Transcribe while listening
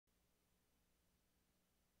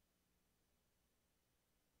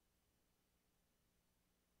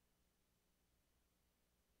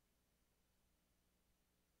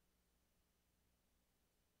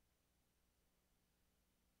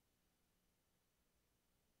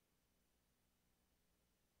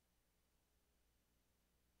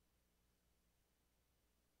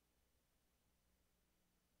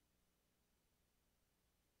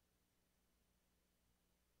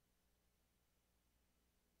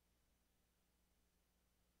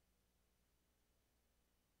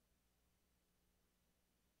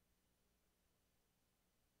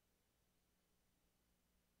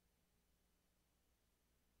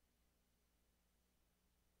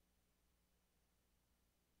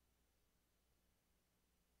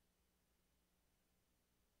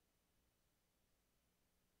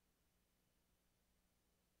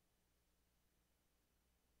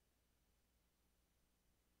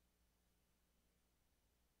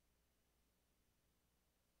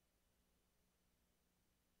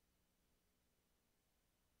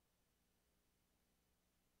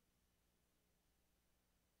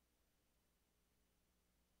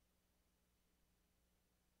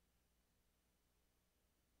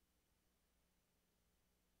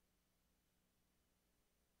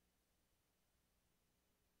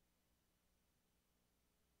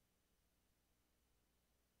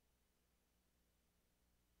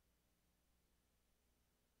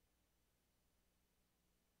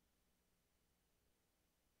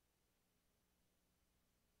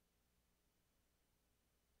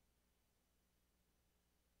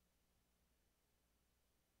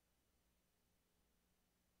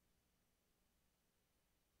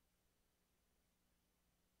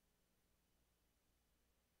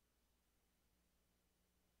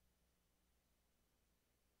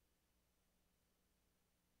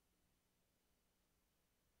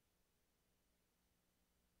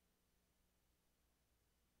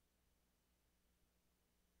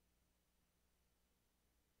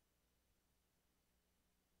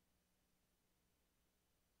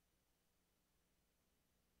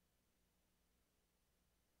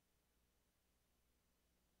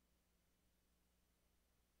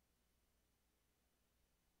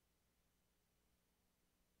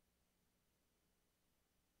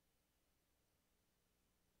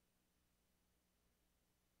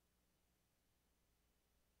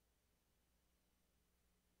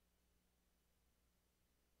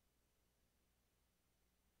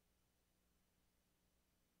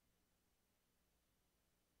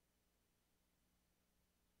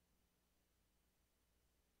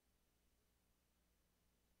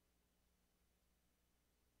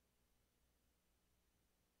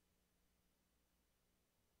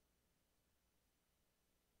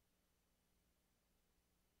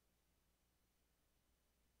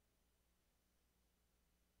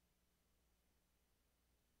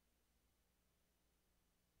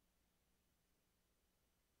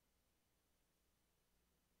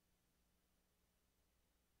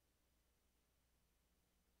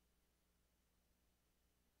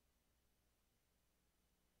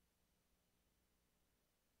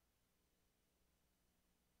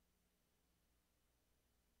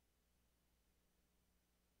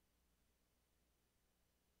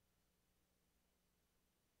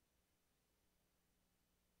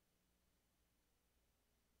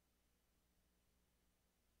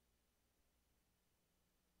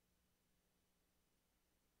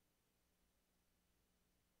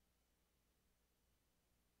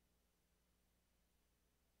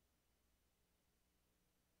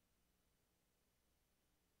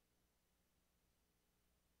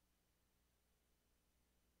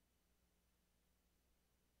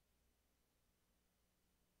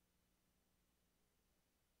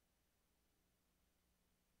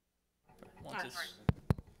just,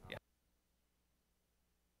 yeah.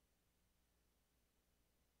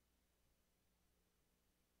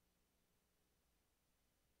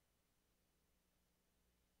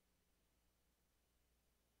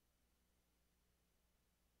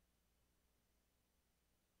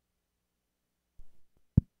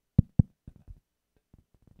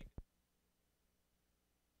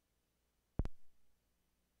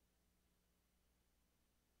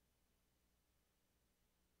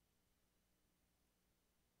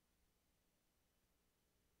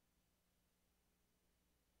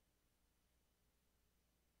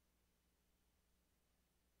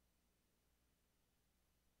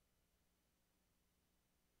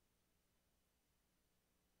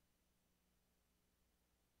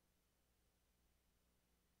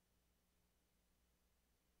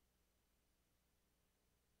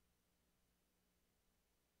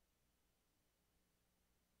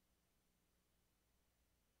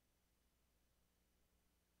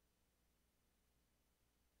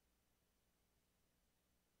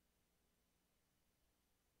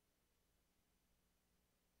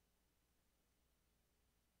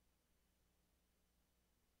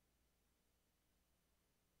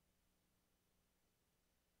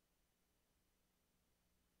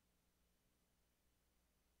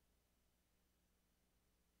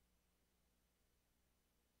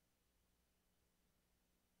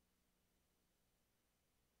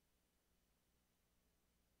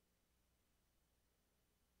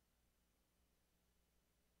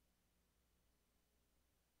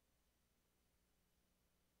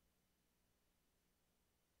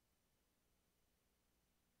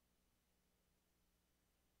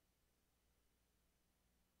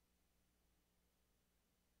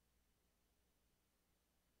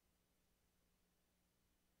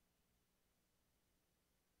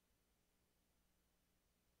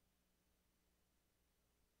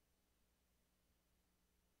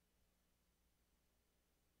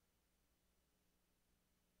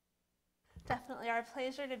 Definitely our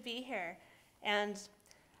pleasure to be here. And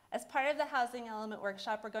as part of the Housing Element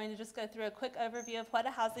Workshop, we're going to just go through a quick overview of what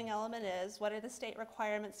a housing element is, what are the state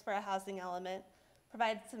requirements for a housing element,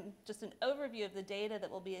 provide just an overview of the data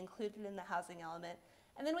that will be included in the housing element.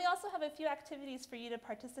 And then we also have a few activities for you to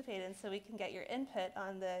participate in so we can get your input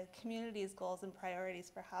on the community's goals and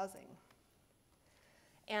priorities for housing.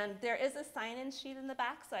 And there is a sign-in sheet in the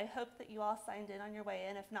back, so I hope that you all signed in on your way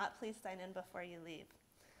in. If not, please sign in before you leave.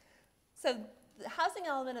 So the housing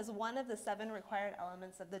element is one of the 7 required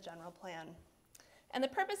elements of the general plan. And the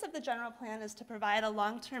purpose of the general plan is to provide a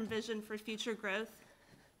long-term vision for future growth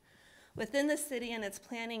within the city and its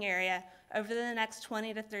planning area over the next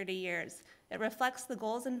 20 to 30 years. It reflects the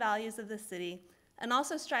goals and values of the city and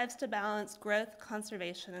also strives to balance growth,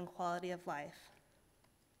 conservation, and quality of life.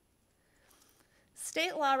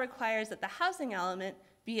 State law requires that the housing element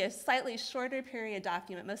be a slightly shorter period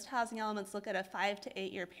document. Most housing elements look at a 5 to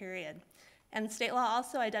 8 year period. And state law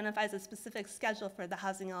also identifies a specific schedule for the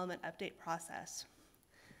housing element update process.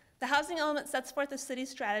 The housing element sets forth a city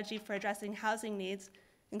strategy for addressing housing needs,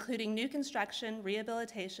 including new construction,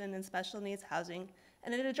 rehabilitation, and special needs housing,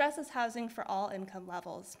 and it addresses housing for all income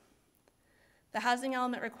levels. The housing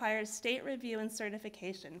element requires state review and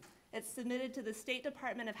certification. It's submitted to the State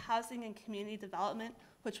Department of Housing and Community Development,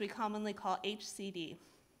 which we commonly call HCD.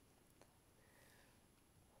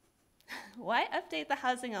 Why update the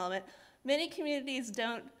housing element? Many communities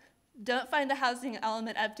don't find the housing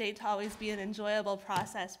element update to always be an enjoyable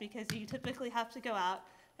process because you typically have to go out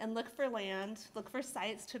and look for land, look for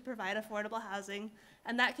sites to provide affordable housing,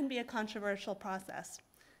 and that can be a controversial process.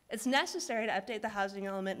 It's necessary to update the housing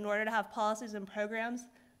element in order to have policies and programs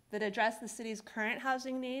that address the city's current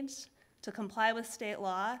housing needs, to comply with state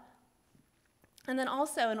law, and then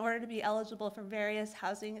also in order to be eligible for various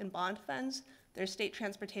housing and bond funds. There are state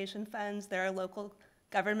transportation funds, there are local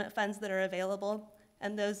government funds that are available,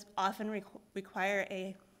 and those often require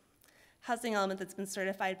a housing element that's been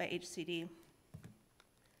certified by HCD.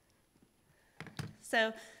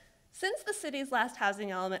 So, since the city's last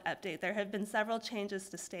housing element update, there have been several changes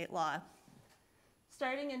to state law.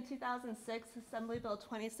 Starting in 2006, Assembly Bill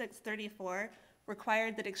 2634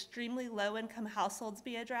 required that extremely low-income households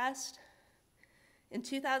be addressed. In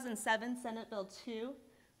 2007, Senate Bill 2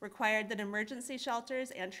 required that emergency shelters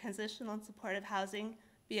and transitional and supportive housing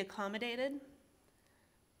be accommodated.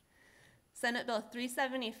 Senate Bill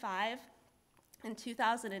 375 in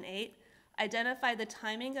 2008 identified the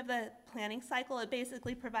timing of the planning cycle. It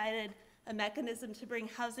basically provided a mechanism to bring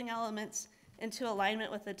housing elements into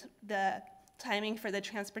alignment with the timing for the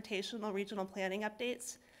transportational regional planning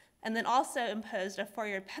updates, and then also imposed a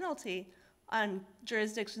 4-year penalty on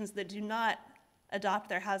jurisdictions that do not adopt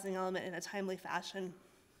their housing element in a timely fashion.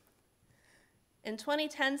 In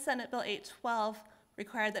 2010, Senate Bill 812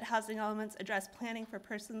 required that housing elements address planning for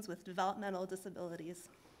persons with developmental disabilities.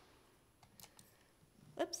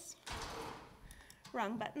 Oops,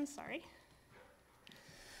 wrong button, sorry.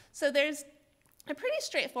 So there's a pretty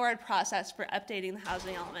straightforward process for updating the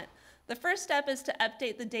housing element. The first step is to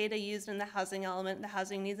update the data used in the housing element, the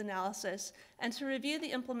housing needs analysis, and to review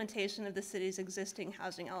the implementation of the city's existing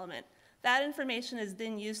housing element. That information is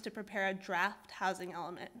then used to prepare a draft housing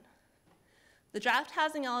element. The draft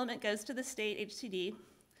housing element goes to the state HCD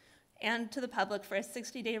and to the public for a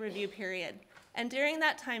 60-day review period. And during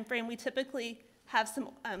that time frame, we typically have some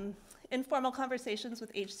informal conversations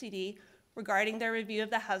with HCD regarding their review of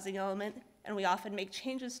the housing element, and we often make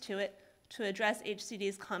changes to it to address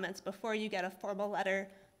HCD's comments before you get a formal letter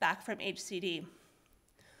back from HCD.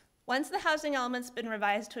 Once the housing element's been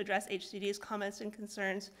revised to address HCD's comments and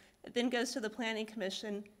concerns, it then goes to the Planning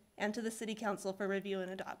Commission and to the City Council for review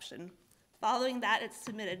and adoption. Following that, it's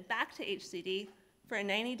submitted back to HCD for a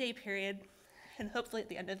 90-day period, and hopefully at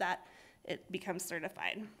the end of that, it becomes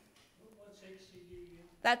certified. What's HCD again?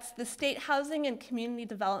 That's the State Housing and Community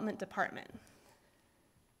Development Department.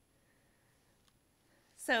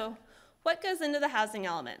 So, what goes into the housing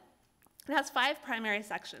element? It has 5 primary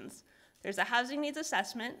sections. There's a housing needs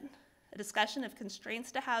assessment, a discussion of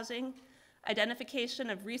constraints to housing, identification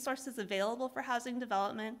of resources available for housing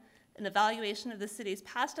development, an evaluation of the city's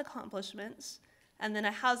past accomplishments, and then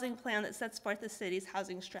a housing plan that sets forth the city's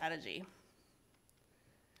housing strategy.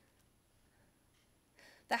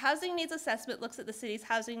 The housing needs assessment looks at the city's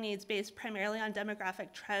housing needs based primarily on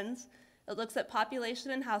demographic trends. It looks at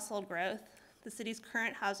population and household growth, the city's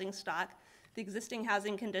current housing stock, the existing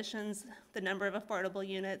housing conditions, the number of affordable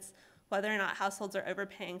units, whether or not households are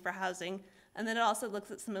overpaying for housing, and then it also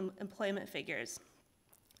looks at some employment figures.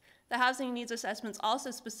 The housing needs assessment is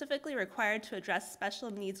also specifically required to address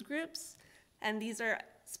special needs groups, and these are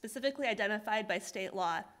specifically identified by state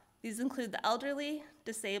law. These include the elderly,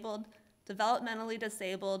 disabled, developmentally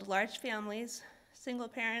disabled, large families, single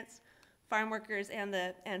parents, farm workers,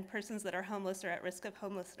 and persons that are homeless or at risk of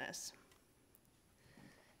homelessness.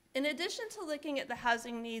 In addition to looking at the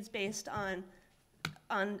housing needs based on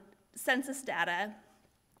census data,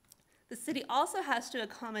 the city also has to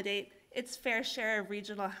accommodate its fair share of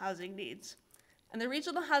regional housing needs. And the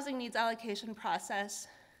regional housing needs allocation process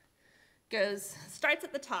starts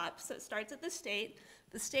at the top, so it starts at the state.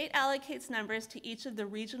 The state allocates numbers to each of the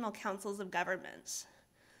regional councils of governments.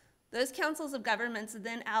 Those councils of governments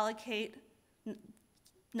then allocate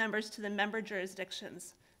numbers to the member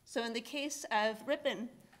jurisdictions. So in the case of Ripon,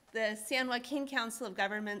 the San Joaquin Council of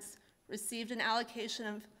Governments received an allocation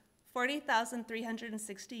of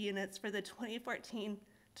 40,360 units for the 2014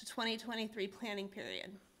 to 2023 planning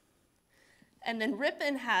period. And then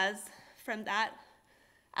Ripon has, from that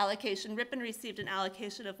allocation, Ripon received an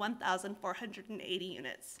allocation of 1,480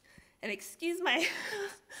 units. And excuse my,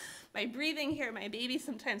 my breathing here, my baby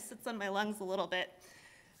sometimes sits on my lungs a little bit,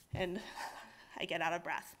 and I get out of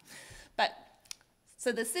breath.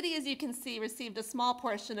 So the city, as you can see, received a small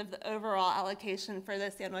portion of the overall allocation for the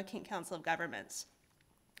San Joaquin Council of Governments.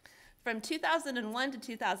 From 2001 to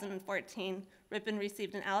 2014, Ripon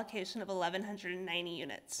received an allocation of 1,190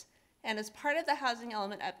 units. And as part of the housing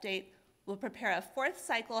element update, we'll prepare a 4th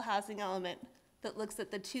cycle housing element that looks at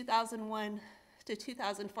the 2001 to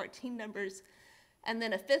 2014 numbers, and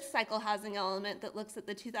then a 5th cycle housing element that looks at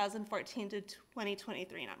the 2014 to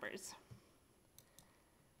 2023 numbers.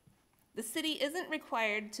 The city isn't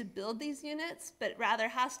required to build these units, but rather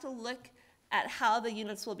has to look at how the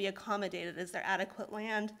units will be accommodated. Is there adequate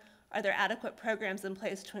land? Are there adequate programs in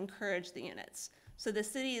place to encourage the units? So the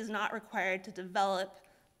city is not required to develop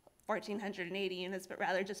 1,480 units, but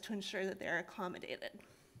rather just to ensure that they're accommodated.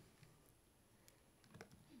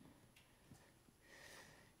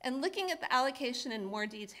 And looking at the allocation in more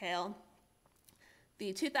detail,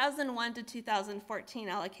 the 2001 to 2014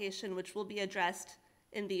 allocation, which will be addressed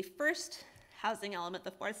in the first housing element,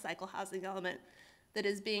 the 4th cycle housing element that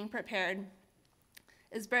is being prepared,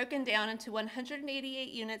 is broken down into 188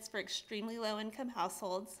 units for extremely low income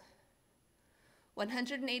households,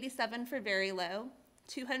 187 for very low,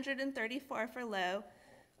 234 for low,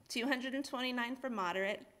 229 for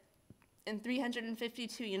moderate, and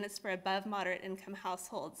 352 units for above moderate income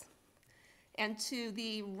households. And to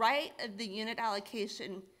the right of the unit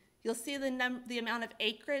allocation, you'll see the amount of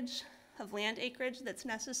acreage, of land acreage that's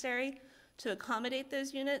necessary to accommodate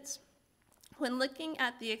those units. When looking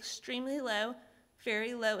at the extremely low,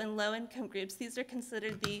 very low, and low income groups, these are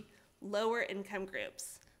considered the lower income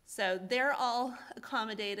groups. So they're all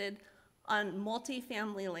accommodated on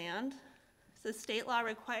multifamily land. So state law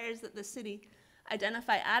requires that the city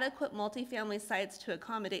identify adequate multifamily sites to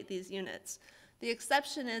accommodate these units. The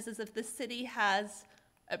exception is if the city has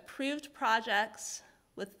approved projects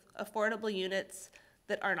with affordable units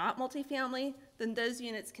that are not multifamily, then those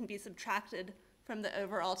units can be subtracted from the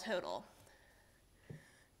overall total.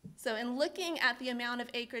 So in looking at the amount of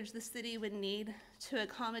acreage the city would need to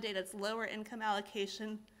accommodate its lower income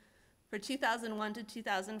allocation, for 2001 to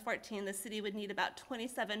 2014, the city would need about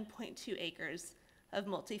 27.2 acres of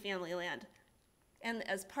multifamily land. And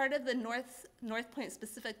as part of the North Point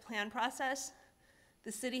specific plan process,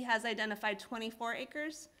 the city has identified 24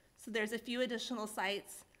 acres, so there's a few additional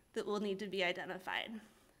sites that will need to be identified.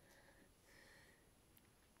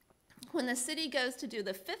 When the city goes to do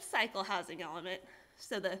the fifth cycle housing element,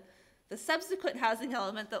 so the subsequent housing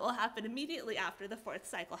element that will happen immediately after the fourth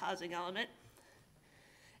cycle housing element,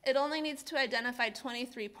 it only needs to identify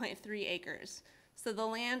 23.3 acres. So the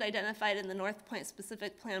land identified in the North Point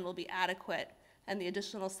specific plan will be adequate, and the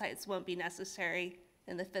additional sites won't be necessary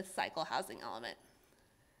in the fifth cycle housing element.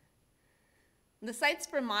 The sites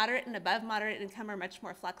for moderate and above moderate income are much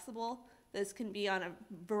more flexible. Those can be on a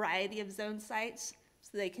variety of zone sites,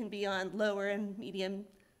 so they can be on lower and medium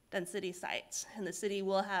density sites, and the city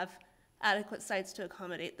will have adequate sites to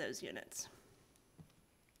accommodate those units.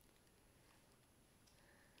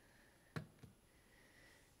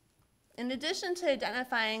 In addition to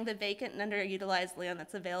identifying the vacant and underutilized land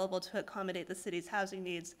that's available to accommodate the city's housing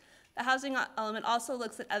needs, the housing element also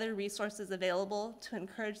looks at other resources available to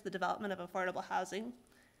encourage the development of affordable housing.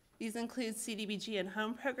 These include CDBG and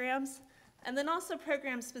home programs, and then also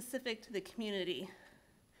programs specific to the community.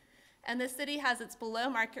 And the city has its below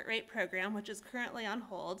market rate program, which is currently on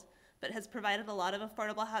hold, but has provided a lot of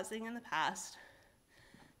affordable housing in the past.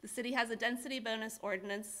 The city has a density bonus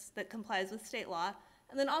ordinance that complies with state law,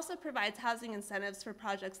 and then also provides housing incentives for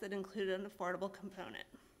projects that include an affordable component.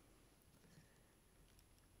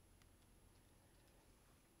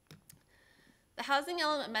 The housing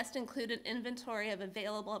element must include an inventory of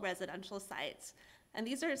available residential sites, and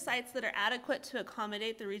these are sites that are adequate to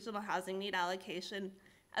accommodate the regional housing need allocation,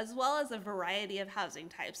 as well as a variety of housing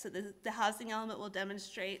types. So the housing element will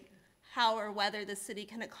demonstrate how or whether the city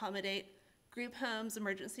can accommodate group homes,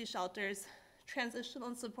 emergency shelters, transitional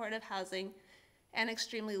and supportive housing, and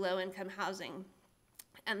extremely low-income housing.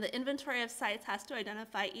 And the inventory of sites has to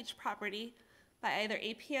identify each property by either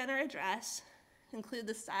APN or address, include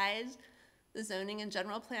the size, the zoning and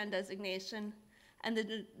general plan designation, and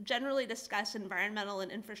then generally discuss environmental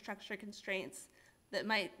and infrastructure constraints that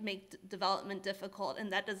might make development difficult,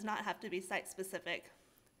 and that does not have to be site-specific.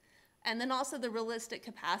 And then also the realistic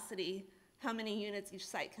capacity, how many units each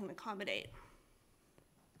site can accommodate.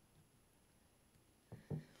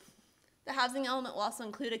 The housing element will also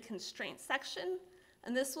include a constraints section,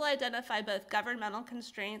 and this will identify both governmental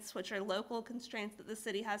constraints, which are local constraints that the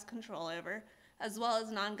city has control over, as well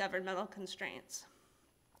as non-governmental constraints.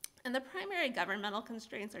 And the primary governmental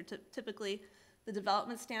constraints are typically the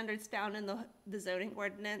development standards found in the zoning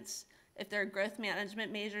ordinance, if there are growth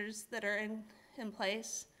management measures that are in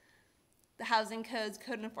place, the housing codes,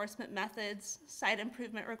 code enforcement methods, site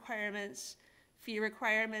improvement requirements, fee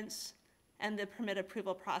requirements, and the permit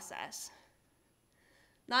approval process.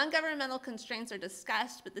 Non-governmental constraints are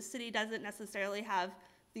discussed, but the city doesn't necessarily have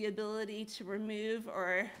the ability to remove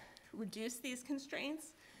or reduce these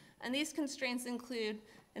constraints. And these constraints include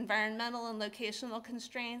environmental and locational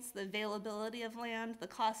constraints, the availability of land, the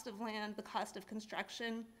cost of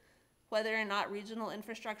construction, whether or not regional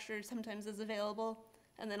infrastructure sometimes is available,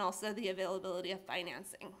 and then also the availability of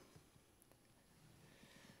financing.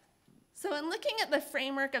 So in looking at the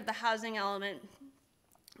framework of the housing element,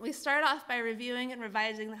 we start off by reviewing and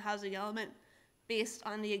revising the housing element based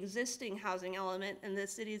on the existing housing element and the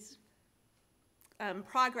city's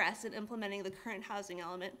progress in implementing the current housing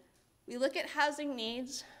element. We look at housing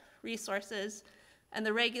needs, resources, and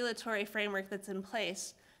the regulatory framework that's in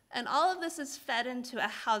place. And all of this is fed into a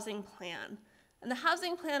housing plan. And the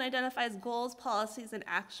housing plan identifies goals, policies, and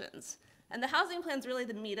actions. And the housing plan is really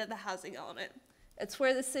the meat of the housing element. It's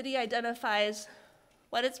where the city identifies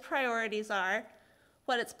what its priorities are,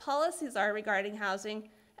 what its policies are regarding housing,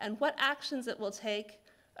 and what actions it will take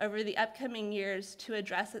over the upcoming years to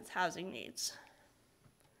address its housing needs.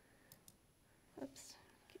 Oops,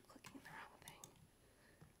 keep clicking the wrong thing.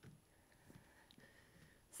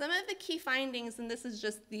 Some of the key findings, and this is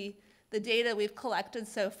just the data we've collected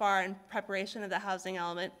so far in preparation of the housing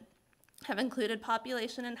element, have included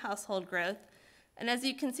population and household growth. And as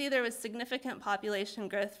you can see, there was significant population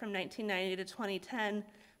growth from 1990 to 2010,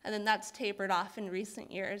 and then that's tapered off in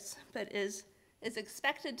recent years, but is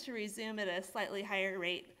expected to resume at a slightly higher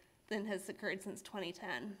rate than has occurred since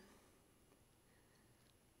 2010.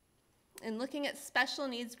 In looking at special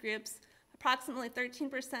needs groups, approximately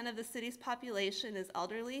 13% of the city's population is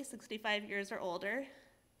elderly, 65 years or older.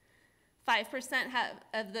 5%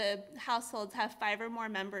 of the households have 5 or more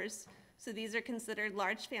members, so these are considered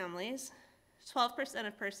large families. 12%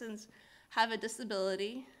 of persons have a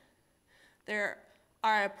disability. There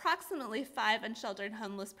are approximately 5 unsheltered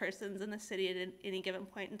homeless persons in the city at any given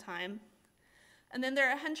point in time. And then there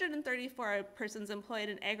are 134 persons employed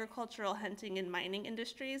in agricultural, hunting, and mining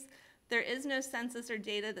industries. There is no census or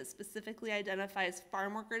data that specifically identifies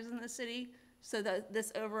farm workers in the city, so that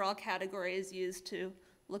this overall category is used to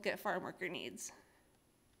look at farm worker needs.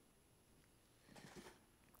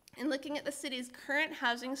 In looking at the city's current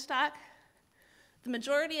housing stock, the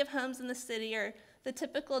majority of homes in the city are the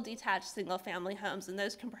typical detached single-family homes, and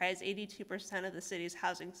those comprise 82% of the city's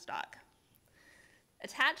housing stock.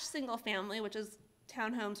 Attached single-family, which is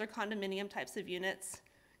townhomes or condominium types of units,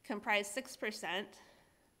 comprise 6%.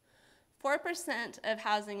 4% of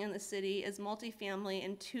housing in the city is multifamily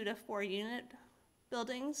in 2 to 4 unit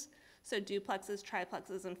buildings, so duplexes,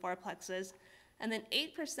 triplexes, and fourplexes. And then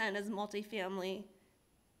 8% is multifamily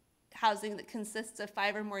housing that consists of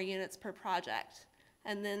 5 or more units per project.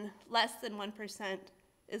 And then less than 1%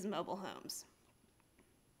 is mobile homes.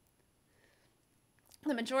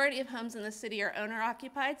 The majority of homes in the city are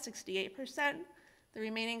owner-occupied, 68%. The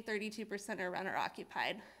remaining 32% are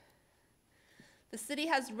renter-occupied. The city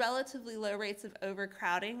has relatively low rates of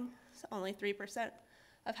overcrowding, so only 3%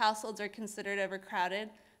 of households are considered overcrowded,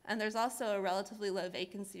 and there's also a relatively low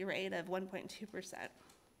vacancy rate of 1.2%.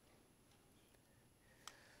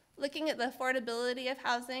 Looking at the affordability of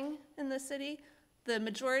housing in the city, the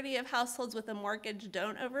majority of households with a mortgage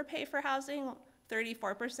don't overpay for housing,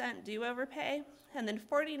 34% do overpay, and then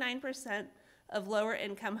 49% of lower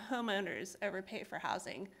income homeowners overpay for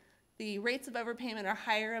housing. The rates of overpayment are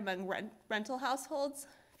higher among rental households,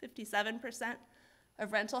 57%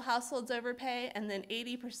 of rental households overpay, and then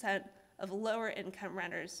 80% of lower income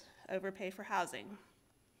renters overpay for housing.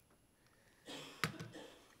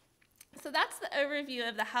 So that's the overview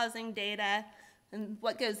of the housing data and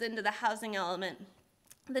what goes into the housing element.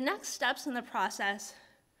 The next steps in the process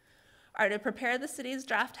are to prepare the city's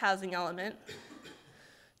draft housing element,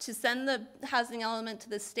 to send the housing element to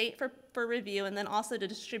the state for review, and then also to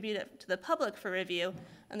distribute it to the public for review,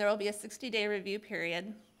 and there will be a 60-day review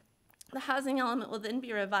period. The housing element will then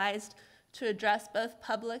be revised to address both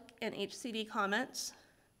public and HCD comments.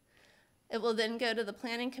 It will then go to the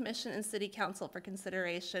Planning Commission and City Council for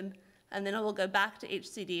consideration, and then it will go back to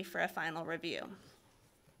HCD for a final review.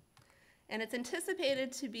 And it's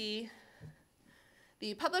anticipated to be,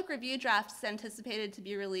 the public review draft is anticipated to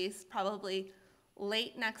be released probably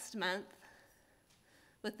late next month,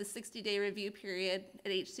 with the 60-day review period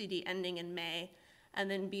at HCD ending in May,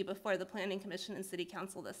 and then be before the Planning Commission and City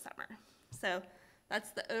Council this summer. So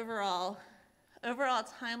that's the overall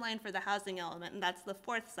timeline for the housing element, and that's the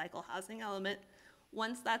 4th cycle housing element.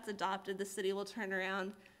 Once that's adopted, the city will turn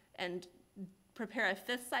around and prepare a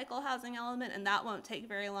 5th cycle housing element, and that won't take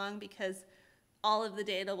very long because all of the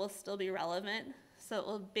data will still be relevant. So it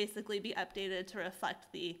will basically be updated to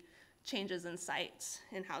reflect the changes in sites,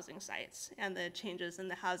 in housing sites, and the changes in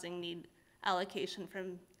the housing need allocation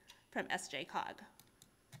from SJCOG.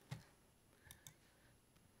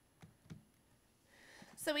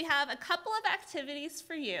 So we have a couple of activities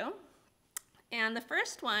for you, and the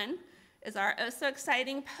first one is our oh so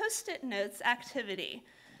exciting Post-it notes activity.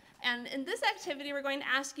 And in this activity, we're going to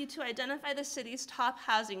ask you to identify the city's top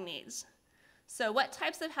housing needs. So what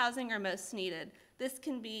types of housing are most needed? This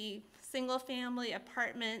can be single-family,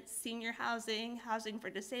 apartments, senior housing, housing for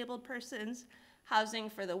disabled persons, housing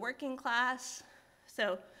for the working class.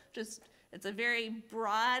 So just, it's a very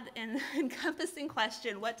broad and encompassing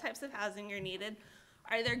question, what types of housing are needed?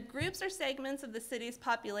 Are there groups or segments of the city's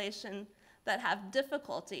population that have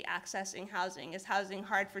difficulty accessing housing? Is housing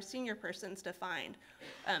hard for senior persons to find?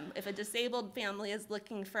 If a disabled family is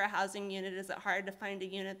looking for a housing unit, is it hard to find a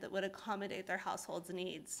unit that would accommodate their household's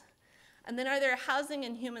needs? And then are there housing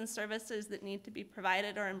and human services that need to be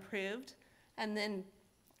provided or improved? And then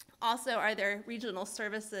also, are there regional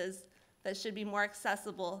services that should be more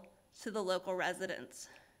accessible to the local residents?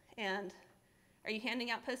 And are you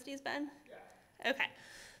handing out Post-its, Ben? Yeah. Okay.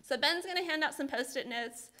 So Ben's going to hand out some Post-it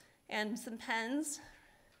notes and some pens.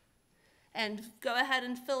 And go ahead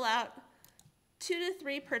and fill out 2 to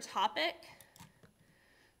 3 per topic.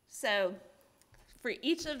 So for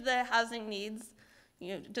each of the housing needs,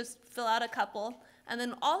 you know, just fill out a couple. And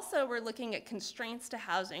then also we're looking at constraints to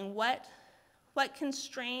housing. What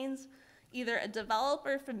constrains either a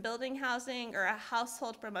developer from building housing or a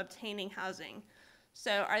household from obtaining housing.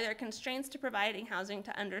 So are there constraints to providing housing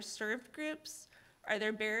to underserved groups? Are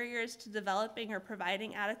there barriers to developing or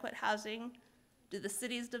providing adequate housing? Do the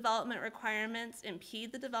city's development requirements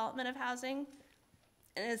impede the development of housing?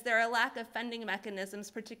 And is there a lack of funding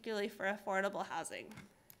mechanisms, particularly for affordable housing?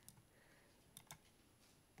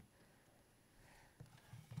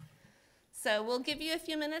 So we'll give you a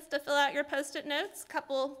few minutes to fill out your Post-it notes,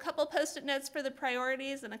 couple Post-it notes for the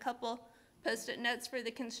priorities and a couple Post-it notes for the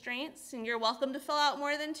constraints. And you're welcome to fill out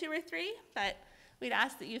more than 2 or 3, but we'd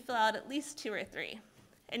ask that you fill out at least 2 or 3.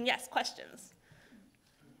 And yes, questions?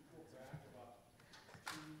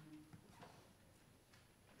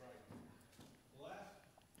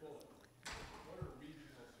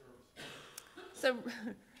 So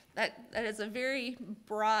that is a very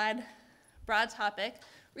broad topic.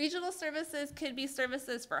 Regional services could be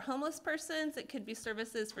services for homeless persons. It could be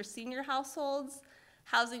services for senior households,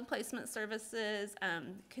 housing placement services,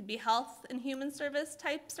 could be health and human service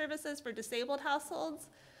type services for disabled households.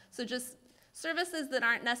 So just services that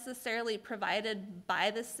aren't necessarily provided by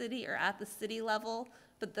the city or at the city level,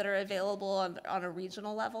 but that are available on a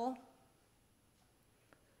regional level.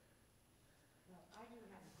 I do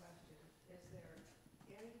have a question. Is there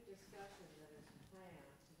any discussion that is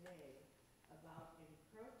planned today about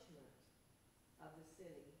encroachment of the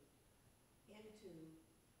city into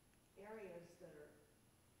areas that are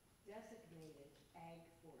designated Ag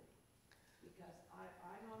 40? Because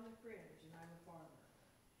I'm on the fringe and I'm a farmer.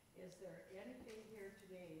 Is there anything here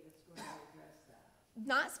today that's going to address that?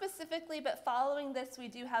 Not specifically, but following this, we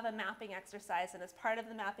do have a mapping exercise, and as part of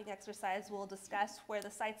the mapping exercise, we'll discuss where the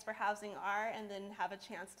sites for housing are and then have a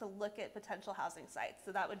chance to look at potential housing sites.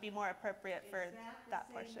 So that would be more appropriate for that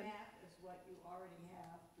portion. Is that the same map as what you already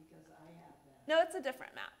have? Because I have that. No, it's a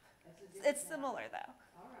different map. It's It's similar though.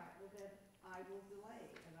 All right, well then I will delay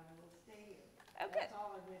and I will stay here. Okay. That's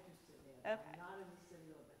all I'm interested in. Okay. I'm not in the city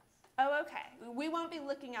limits. Oh, okay. We won't be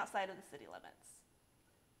looking outside of the city limits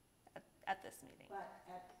at this meeting.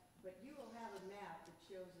 But you will have a map that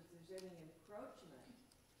shows if there's any encroachment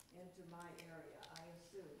into my area, I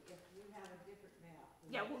assume. If you have a different map.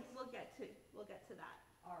 Yeah, we'll get to that.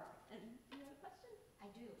 All right. And do you have a question?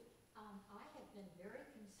 I do. I have been very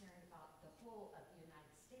concerned about the whole of the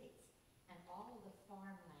United States and all of the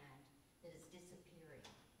farmland that is disappearing.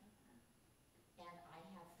 And I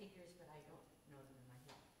have figures, but I don't know them in my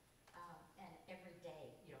head. And every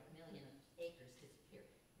day, you know, 1 million acres disappear.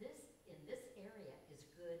 In this area is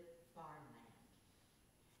good farmland.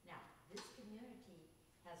 Now, this community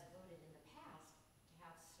has voted in the past to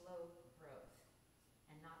have slow growth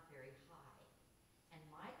and not very high. And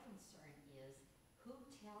my concern is, who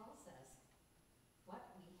tells us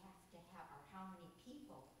what we have to have, or how many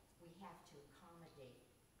people we have to accommodate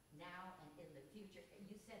now and in the future?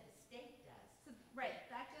 You said the state does. So, right,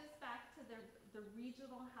 that goes back to the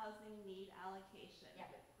regional housing need allocation.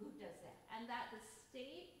 Yeah, but who does that? And that the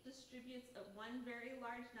state distributes one very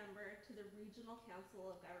large number to the Regional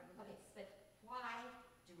Council of Okay, Governments. but why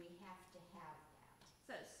do we have to have that?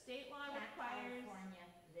 So state law Can't requires, California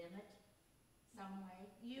limit some way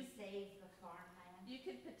You- to save the farmland? you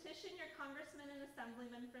could petition your congressman and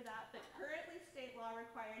assemblyman for that, but currently state law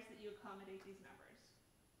requires that you accommodate these numbers.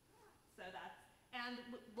 So that's, and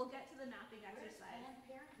we'll get to the mapping Where's exercise. Planned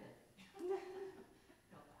Parenthood?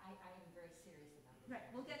 No, I am very serious about this. Right,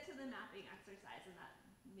 we'll get to the mapping exercise, and that,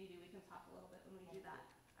 maybe we can talk a little bit when we do that.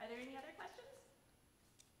 Are there any other questions?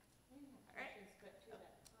 I didn't have All right. questions, but to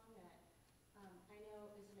that comment, I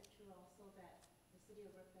know, isn't it true also that the city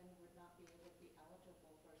of Brooklyn would not be able to be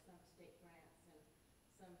eligible for some state grants and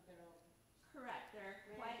some federal Correct, there are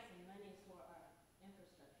quite, grants and monies for our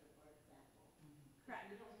infrastructure, for example?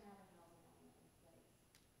 correct. We don't have a housing element in place.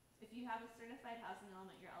 If you have a certified housing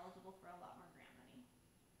element, you're eligible for a lot more grant money.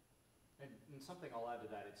 And something I'll add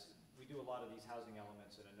to that, we do a lot of these housing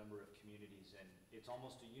elements in a number of communities, and it's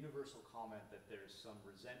almost a universal comment that there's some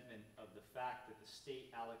resentment of the fact that the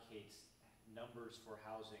state allocates numbers for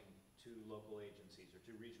housing to local agencies or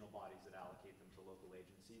to regional bodies that allocate them to local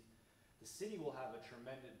agencies. The city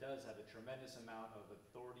does have a tremendous amount of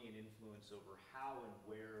authority and influence over how and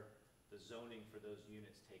where the zoning for those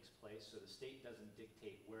units takes place. So the state doesn't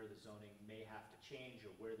dictate where the zoning may have to change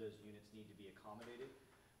or where those units need to be accommodated.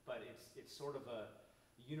 But it's sort of a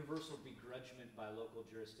universal begrudgment by local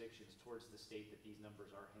jurisdictions towards the state that these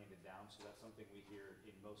numbers are handed down. So that's something we hear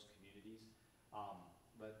in most communities.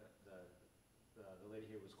 But the lady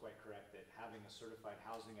here was quite correct that having a certified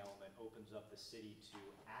housing element opens up the city to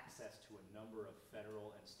access to a number of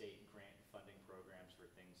federal and state grant funding programs for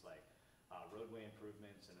things like roadway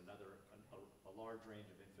improvements and a large range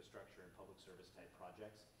of infrastructure and public service type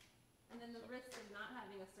projects. And then the So- risk of not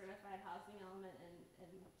having a certified housing element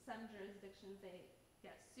in some jurisdictions, they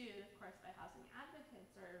get sued, of course, by housing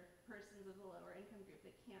advocates or persons of the lower income group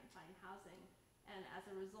that can't find housing. And as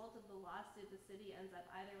a result of the lawsuit, the city ends up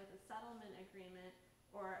either with a settlement agreement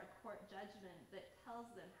or a court judgment that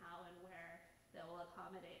tells them how and where they will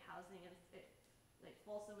accommodate housing. And like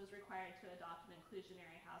Folsom was required to adopt an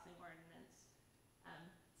inclusionary housing ordinance.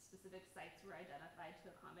 Specific sites were identified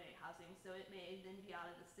to accommodate housing, so it may then be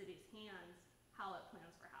out of the city's hands how it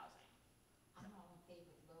plans for housing. I'm all in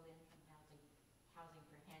favor of low-income housing, housing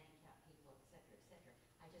for handicapped people, et cetera, et cetera.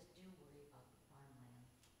 I just do worry about the farmland.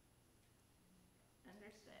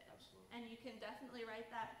 Understood. Absolutely. And you can definitely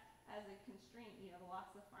write that as a constraint,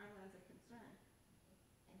 loss of farmland's a concern.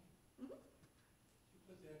 You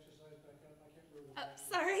put the exercise back up, I can't remember. Oh,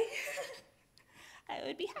 sorry. I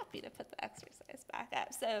would be happy to put the exercise back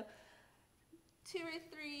up. So 2 or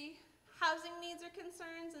 3 housing needs or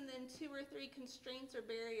concerns, and then 2 or 3 constraints or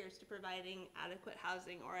barriers to providing adequate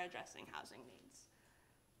housing or addressing housing needs.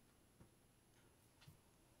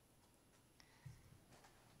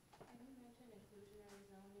 And you mentioned inclusionary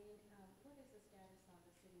zoning. What is the status on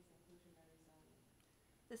the city's inclusionary zoning?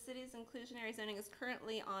 The city's inclusionary zoning is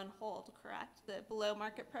currently on hold, correct? The below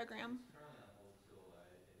market program? It's currently on hold till, I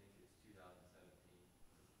think it's 2017,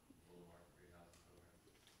 the below market rate housing program.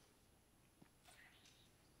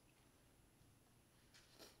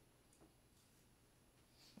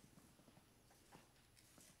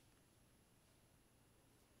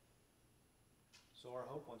 So our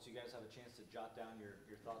hope, once you guys have a chance to jot down your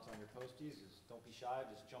thoughts on your posties, is don't be shy,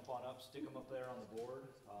 just jump on up, stick them up there on the board.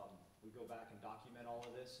 We go back and document all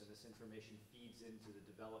of this, and this information feeds into the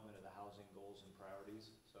development of the housing goals and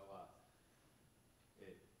priorities. So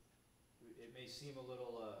it may seem a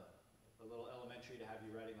little elementary to have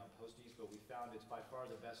you writing on posties, but we found it's by far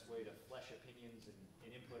the best way to flesh opinions and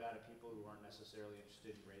input out of people who aren't necessarily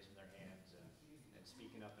interested in raising their hands and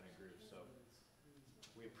speaking up in a group. So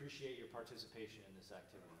we appreciate your participation in this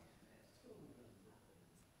activity.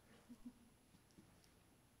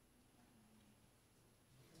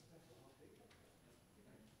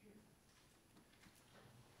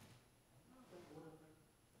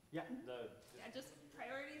 Yeah, Yeah, just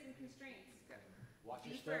priorities and constraints. watch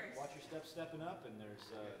Be your first. steps stepping up, and there's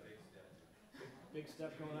big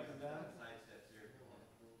step going up and down. Side steps here.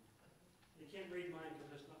 You can't read mine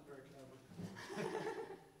because it's not very clever.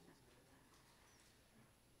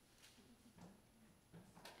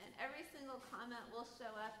 And every single comment will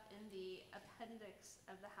show up in the appendix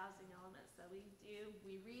of the housing element. So we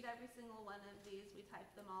read every single one of these, we type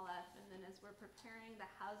them all up, and then as we're preparing the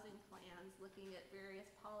housing plans, looking at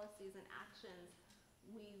various policies and actions,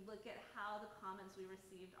 we look at how the comments we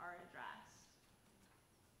received are addressed.